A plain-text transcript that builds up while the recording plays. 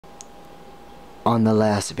on the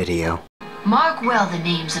last video. Mark well the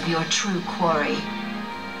names of your true quarry.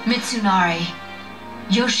 Mitsunari,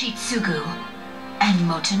 Yoshitsugu, and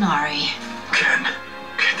Motonari. Can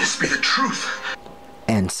this be the truth?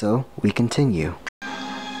 And so, we continue.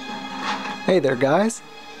 Hey there guys,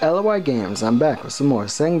 LOI Games, I'm back with some more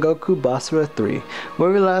Sengoku Basara 3. Where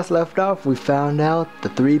we last left off, we found out the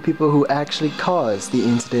 3 people who actually caused the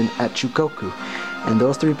incident at Chukoku. And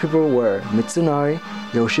those 3 people were Mitsunari,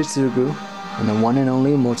 Yoshitsugu, and the one and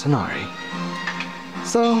only Motonari.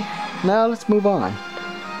 So, now let's move on.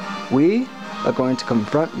 We are going to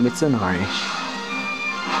confront Mitsunari.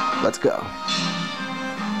 Let's go.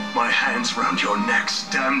 My hands round your necks,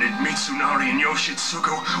 damned Mitsunari and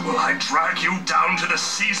Yoshitsugu, will I drag you down to the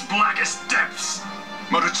sea's blackest depths.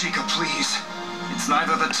 Motochika, please. It's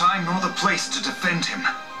neither the time nor the place to defend him.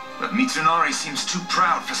 But Mitsunari seems too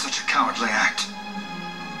proud for such a cowardly act.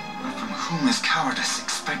 But from whom is cowardice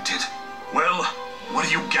expected? Well, what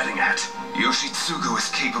are you getting at? Yoshitsugu is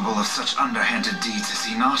capable of such underhanded deeds, is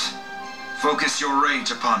he not? Focus your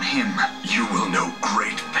rage upon him. You will know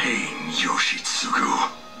great pain, Yoshitsugu.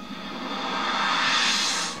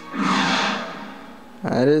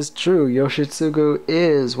 That is true. Yoshitsugu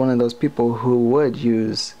is one of those people who would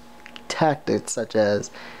use tactics such as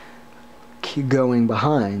keep going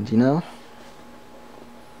behind, you know?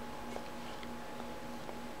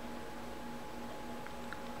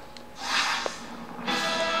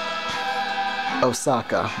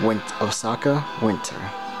 Osaka, winter.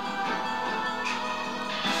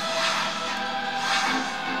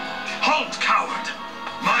 Halt, coward!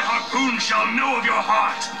 My harpoon shall know of your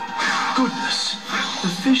heart! Goodness, the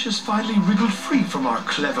fish has finally wriggled free from our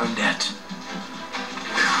clever net.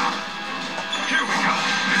 Here we go!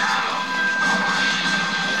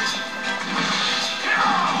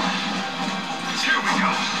 Here we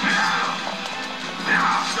go! Here we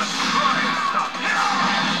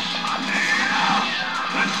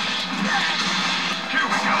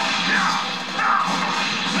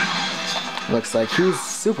go! Looks like he's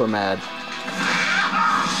super mad.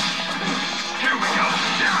 Here we go!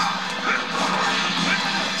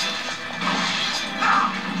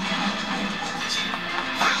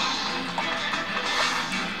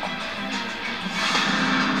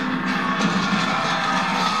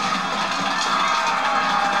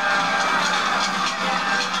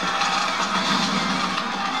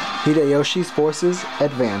 Hideyoshi's forces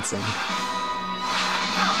advancing.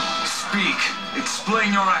 Speak.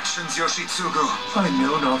 Explain your actions, Yoshitsugu. I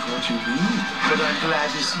know not what you mean, but I'm glad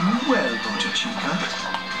to see you well, Motochika.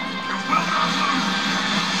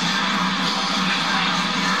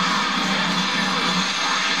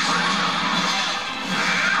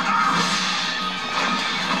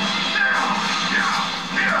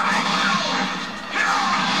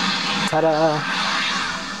 Ta-da!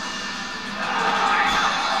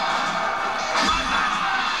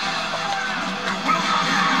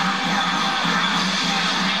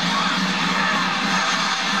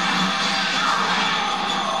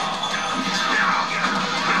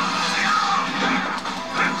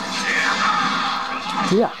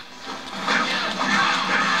 Yeah.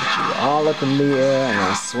 Get you all up in the air and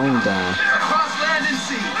then swing down. Across land and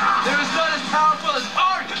sea, there is none as powerful as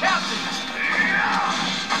our captain!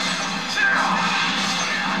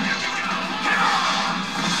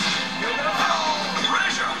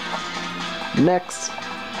 Next.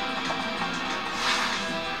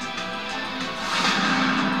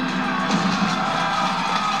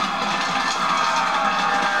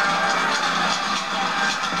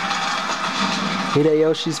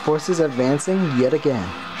 Hideyoshi's forces advancing yet again.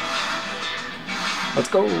 Let's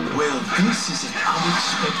go. Well, this is an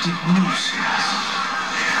unexpected nuisance.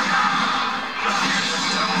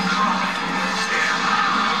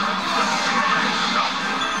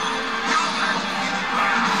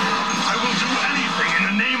 I will do anything in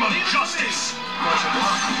the name of justice!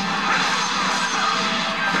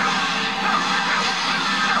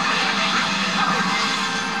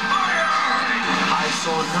 I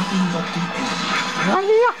saw nothing but the enemy.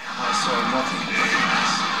 I saw nothing but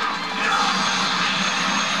this.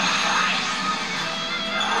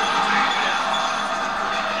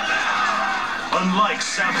 Unlike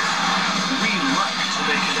Sabbath, we like to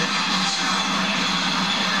make an entrance.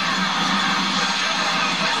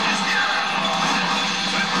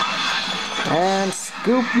 And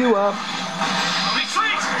scoop you up.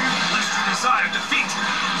 Retreat! Lest you desire defeat!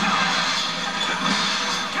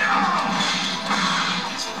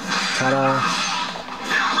 Ta-da.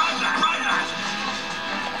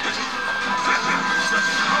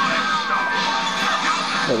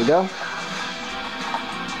 There we go.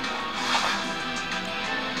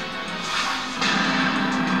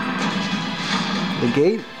 The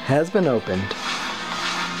gate has been opened.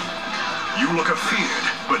 You look afeared,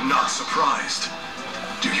 but not surprised.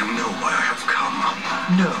 Do you know why I have come?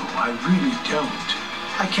 No, I really don't.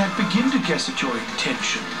 I can't begin to guess at your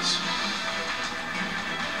intentions.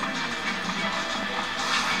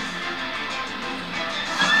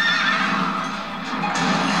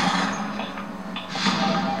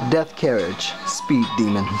 Death Carriage, Speed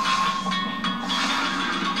Demon.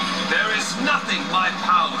 There is nothing my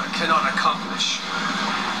power cannot accomplish.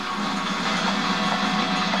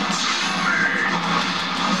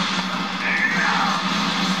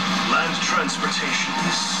 Land transportation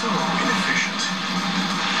is so inefficient.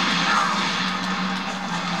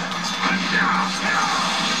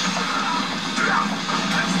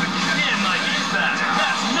 In like that,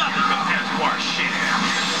 that's nothing compared to our shit.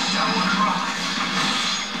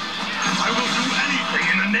 I will do anything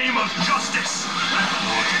in the name of justice.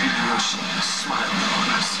 Hideyoshi is smiling on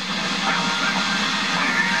us.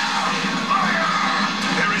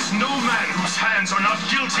 There is no man whose hands are not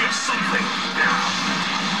guilty of something.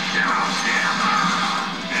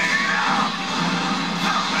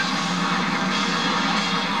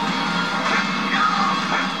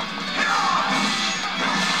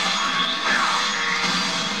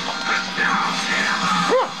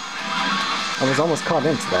 I was almost caught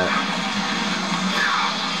into that.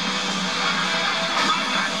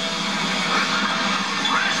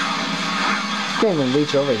 Can't even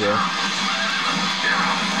reach over here.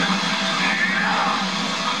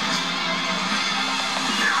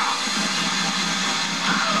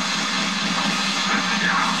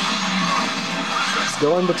 Let's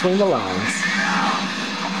go in between the lines.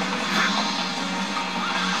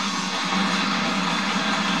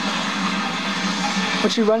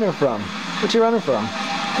 What you running from? What you running from?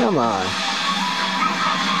 Come on.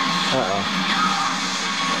 Uh-oh.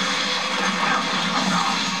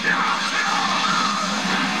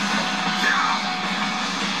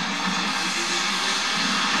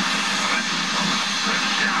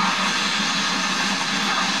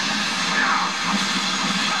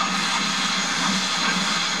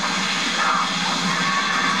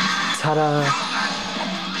 Ta-da!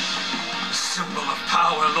 The symbol of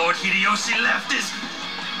power Lord Hideyoshi left is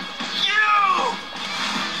you!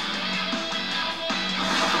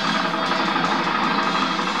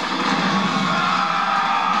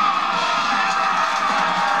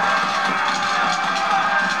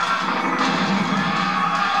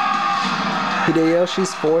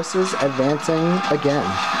 Hideyoshi's forces advancing again.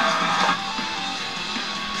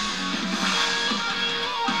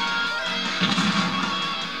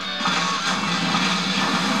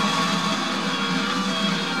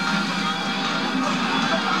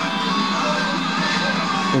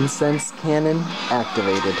 Incense cannon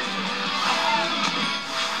activated.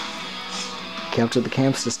 Capture the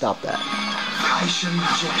camps to stop that. I shall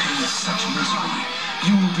inject you with such misery,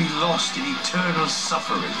 you will be lost in eternal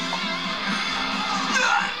suffering.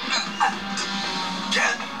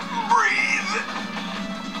 Can't breathe.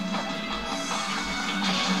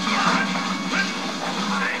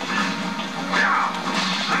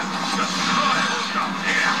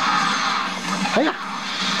 Hiya!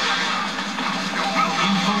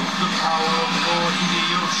 Invoke the power of Lord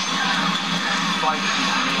Hideyoshi. Fight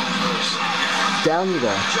with no mercy. Down you go.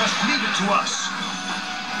 Just leave it to us.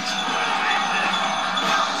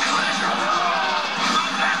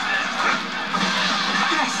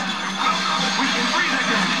 Yes! We can breathe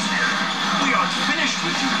again! We aren't finished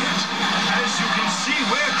with you yet. As you can see,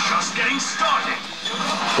 we're just getting started.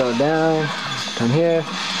 Go down. Come here.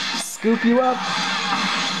 Scoop you up.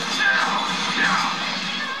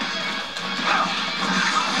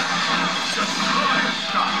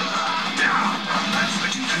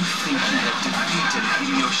 Do you think you have defeated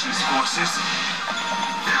Hideyoshi's forces?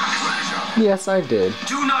 Yes, I did.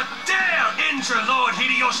 Do not dare injure Lord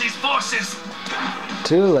Hideyoshi's forces!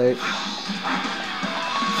 Too late.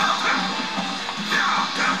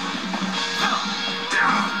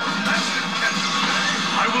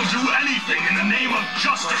 I will do anything in the name of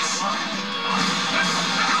justice.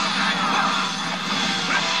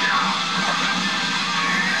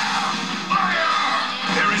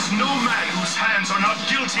 There is no man whose hands are not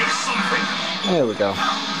guilty of something. There we go.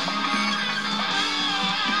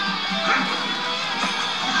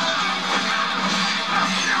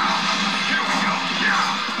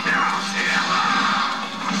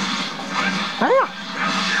 Hiya!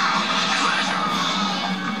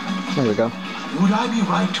 There we go. Would I be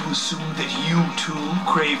right to assume that you too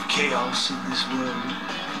crave chaos in this world?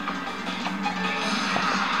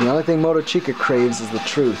 The only thing Motochika craves is the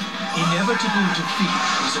truth. Inevitable defeat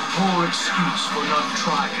is a poor excuse for not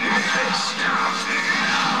trying your best.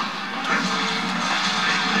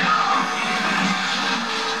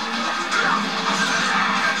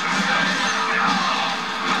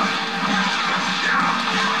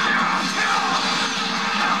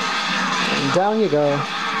 Down you go.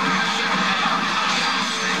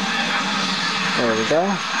 There we go.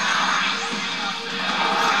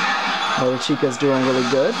 Motochika's doing really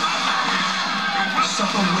good.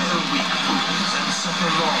 Suffer well, weak fools, and suffer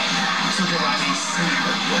long, so that I may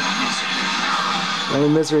savor your misery. The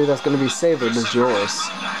only misery that's going to be savored is yours.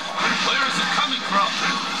 Where is it coming from?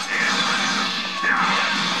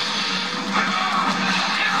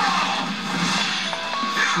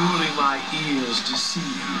 Truly my ears deceive.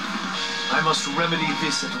 I must remedy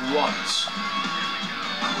this at once.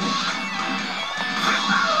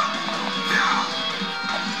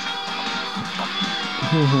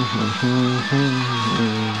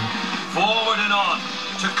 Forward and on,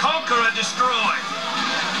 to conquer and destroy.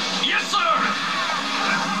 Yes, sir!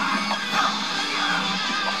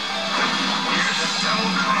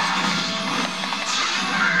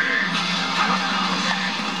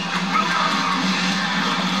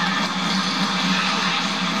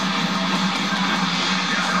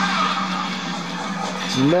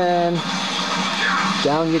 And then,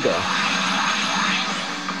 down you go.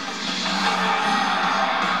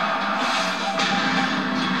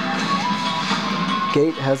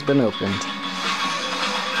 Gate has been opened. It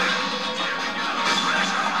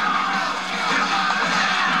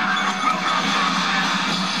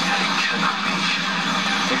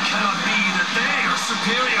cannot be that they are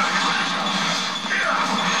superior.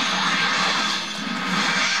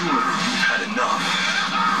 Surely you've had enough.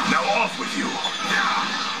 Now off with you.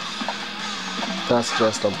 That's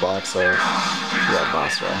just a box of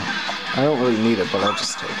Basara. I don't really need it, but I'll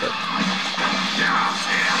just take it.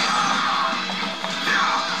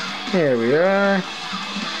 Here we are.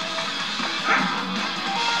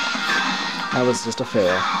 That was just a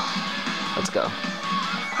fail. Let's go.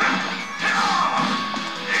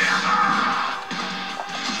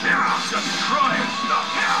 Just try and stop.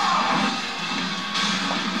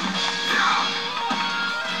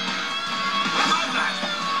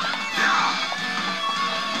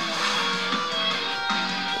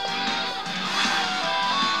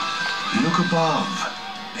 Look above,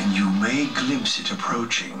 and you may glimpse it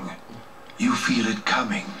approaching. You feel it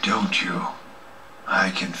coming, don't you? I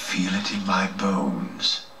can feel it in my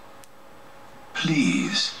bones.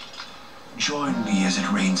 Please, join me as it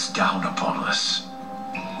rains down upon us.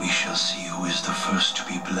 We shall see who is the first to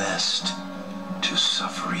be blessed, to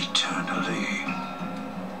suffer eternally.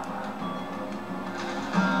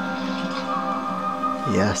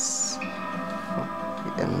 Yes.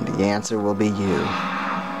 And the answer will be you.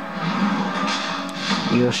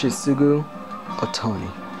 Yoshitsugu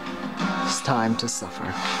Otoni. It's time to suffer.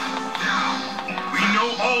 We know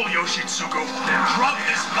all, Yoshitsugu. Drop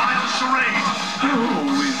this vile charade. Oh,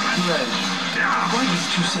 with pleasure. Why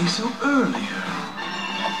didn't you say so earlier?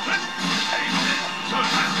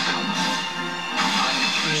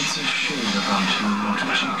 It's a shame about you,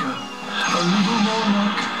 Motochika. A little more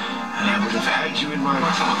luck, and I would have had you in my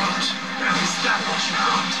pocket. Is that what you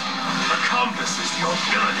want? A compass is your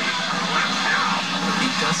ability.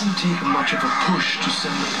 It doesn't take much of a push to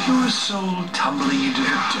send the purest soul tumbling into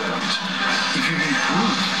the dirt. If you need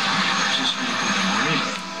proof, just look at the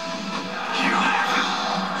mirror.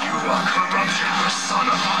 You are corruption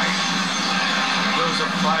personified. Those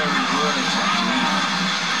are fiery words, indeed.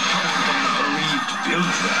 Coming from the bereaved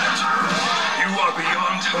Bildred. You are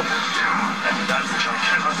beyond hope, and that which I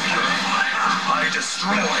cannot purify, I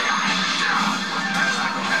destroy.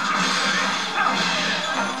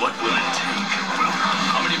 What will it take?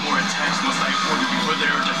 How many more attacks must I afford before they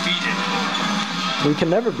are defeated? We can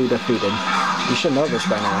never be defeated. You should know this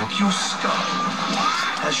by now. Crack your skull.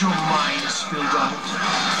 Has your mind spilled out?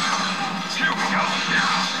 Here we go.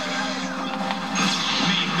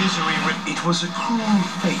 Misery. It was a cruel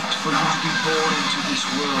fate for you to be born into this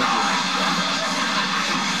world like that.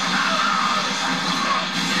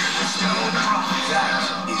 That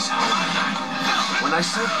is how I am. When I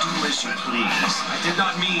said do as you please, I did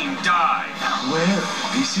not mean die. Well,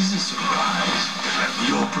 this is a surprise.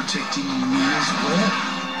 You're protecting me as well.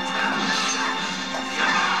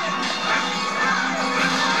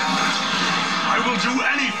 I will do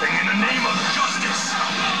anything in the name of justice.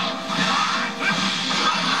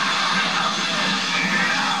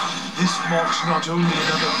 This marks not only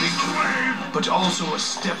another victory, but also a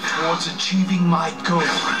step towards achieving my goal.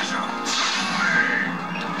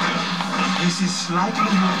 This is slightly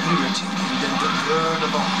more irritating than the burn of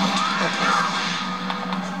a hot pepper.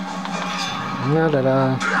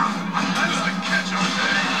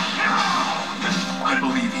 I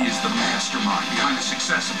believe he is the mastermind behind the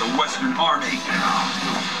success of the Western Army.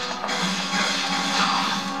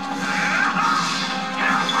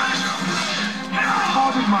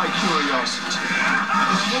 Pardon my curiosity.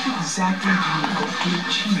 what exactly do you hope to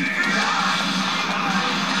achieve?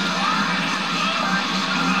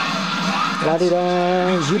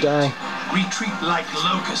 La-di-da, you die. Retreat like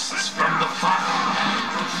locusts from the fire.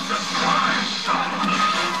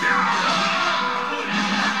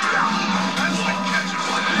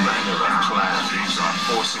 Manner of plan leaves our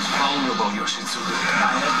forces vulnerable, Yoshitsugu.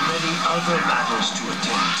 I have many other matters to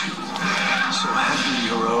attend to, so handle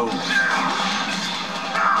your own.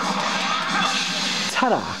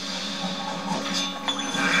 Ta-da!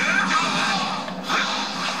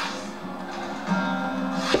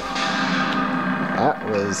 That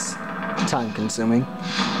was time-consuming.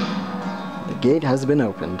 The gate has been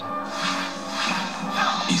opened.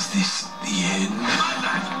 Is this the end?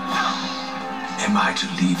 Am I to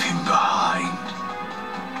leave him behind?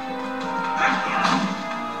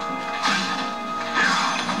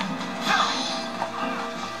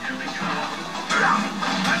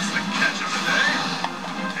 That's the catch of the day.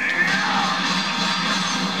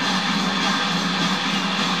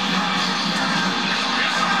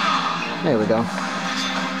 There we go.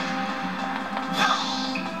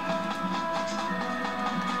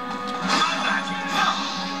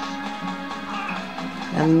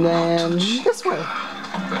 And then this way.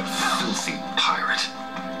 That filthy pirate.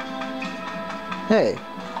 Hey,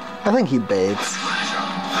 I think he bathes.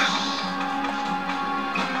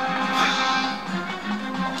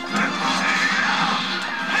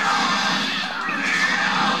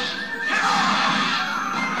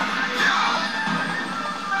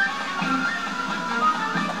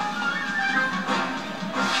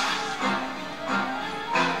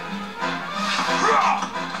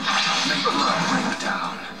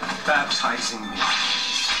 Baptizing me,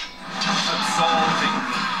 absolving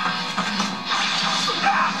me,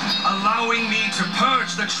 allowing me to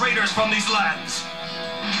purge the traitors from these lands.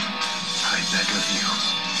 I beg of you,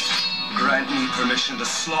 grant me permission to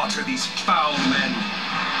slaughter these foul men.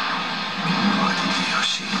 Lord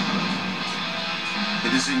Hideyoshi,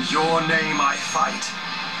 it is in your name I fight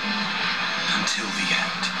until the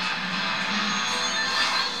end.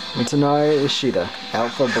 Mitsunari Ishida,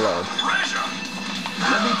 out for blood.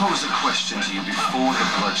 Let me pose a question to you before the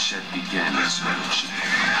bloodshed began, Sengoku.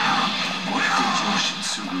 What did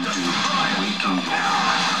Yoshitsugu do to awaken your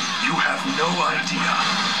mind? You have no idea.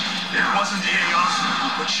 It wasn't Ieyasu who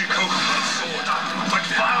put Shikoku on sword, but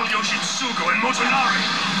vile Yoshitsugu and Motonari.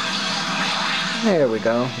 There we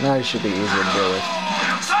go. Now it should be easier to deal with.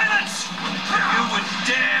 Silence! You would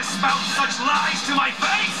dare spout such lies to my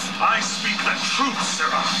face? I speak the truth,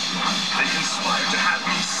 sirrah. They conspired to have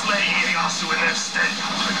me slay Ieyasu in their stead.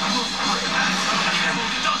 Who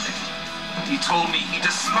does it? He told me he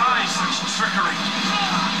despised such trickery.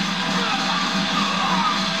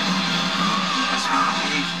 As we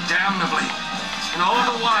behaved damnably, and all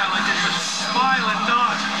the while I did but smile and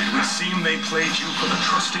nod. It would seem they played you for the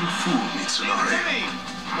trusting fool, Mitsunari.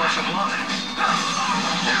 Much obliged.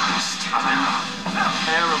 This time, a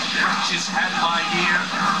pair of wretches had my ear,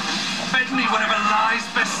 fed me whatever lies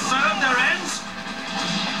best served their ends.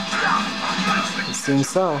 It seems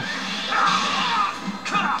so.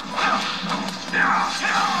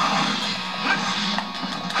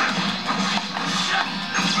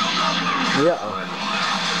 Yeah.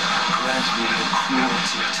 Grant me the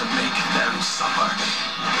cruelty to make them suffer.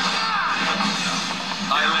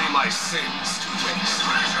 I lay my sins to waste.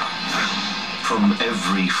 From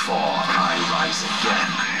every fall, I rise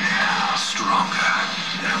again, stronger.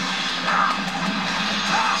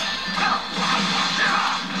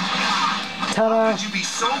 Ta-da! Could you be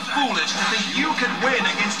so foolish to think you could win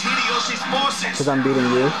against Hideyoshi's forces? Because I'm beating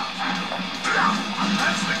you.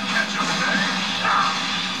 That's the catch of the day.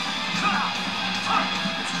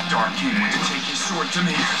 If the Dark King were to take his sword to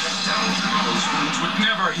me, those wounds would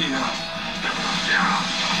never heal.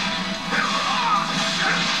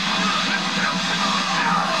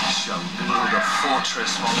 Shall build a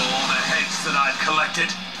fortress from all the heads that I've collected.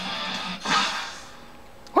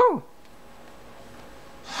 Woo!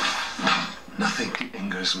 Nothing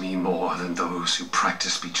angers me more than those who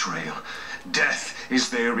practice betrayal. Death is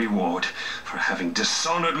their reward for having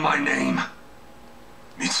dishonored my name.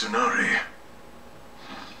 Mitsunari,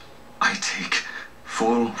 I take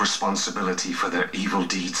full responsibility for their evil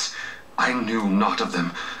deeds. I knew not of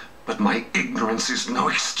them, but my ignorance is no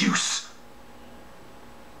excuse.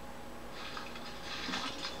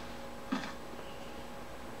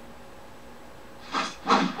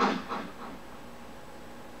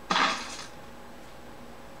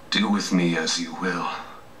 Do with me as you will.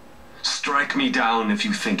 Strike me down if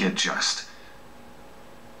you think it just.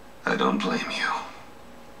 I don't blame you.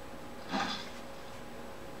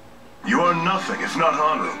 You are nothing if not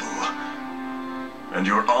honorable. And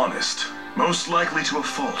you're honest, most likely to a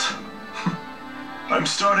fault. I'm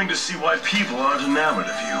starting to see why people aren't enamored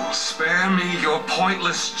of you. Spare me your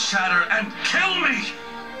pointless chatter and kill me!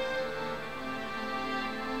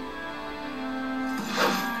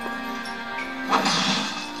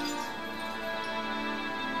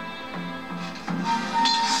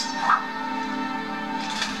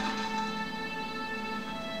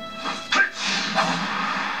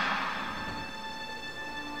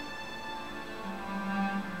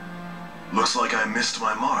 Looks like I missed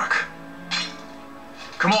my mark.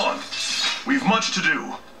 Come on, we've much to do.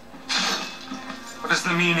 What is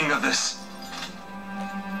the meaning of this?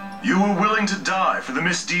 You were willing to die for the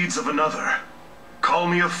misdeeds of another. Call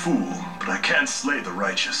me a fool, but I can't slay the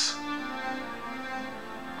righteous.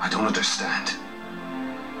 I don't understand.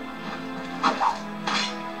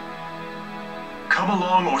 Come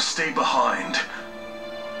along or stay behind.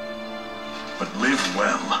 But live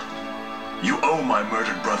well. You owe my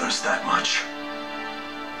murdered brothers that much.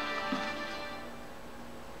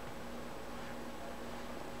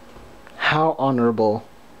 How honorable.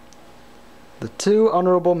 The two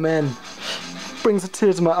honorable men. Brings a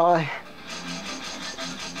tear to my eye.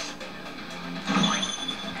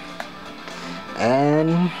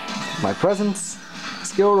 And my presents,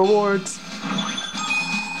 skill rewards.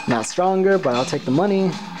 Not stronger, but I'll take the money.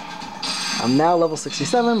 I'm now level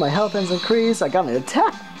 67, my health has increased. I got an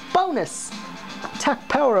attack bonus. Attack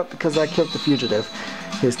power up because I killed the fugitive.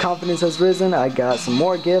 His confidence has risen. I got some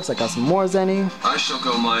more gifts. I got some more zenny. I shall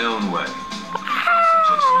go my own way. I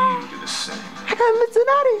suggest you do the same. I got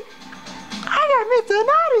Mitsunari! I got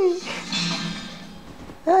Mitsunari!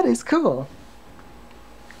 That is cool.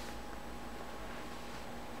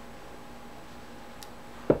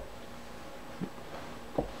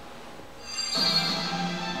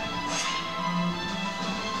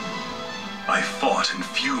 I fought and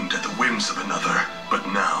fumed at the whims of another, but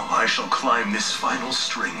now I shall climb this final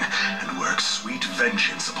string and work sweet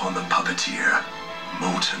vengeance upon the puppeteer,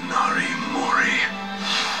 Motonari Mori.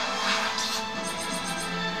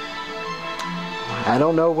 I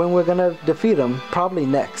don't know when we're gonna defeat him, probably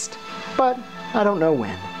next, but I don't know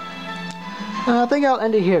when. I think I'll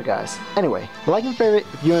end it here, guys. Anyway, like and favorite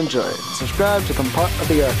if you enjoyed. Subscribe to become part of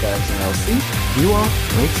the archives, and I'll see you all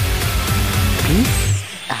later. Peace.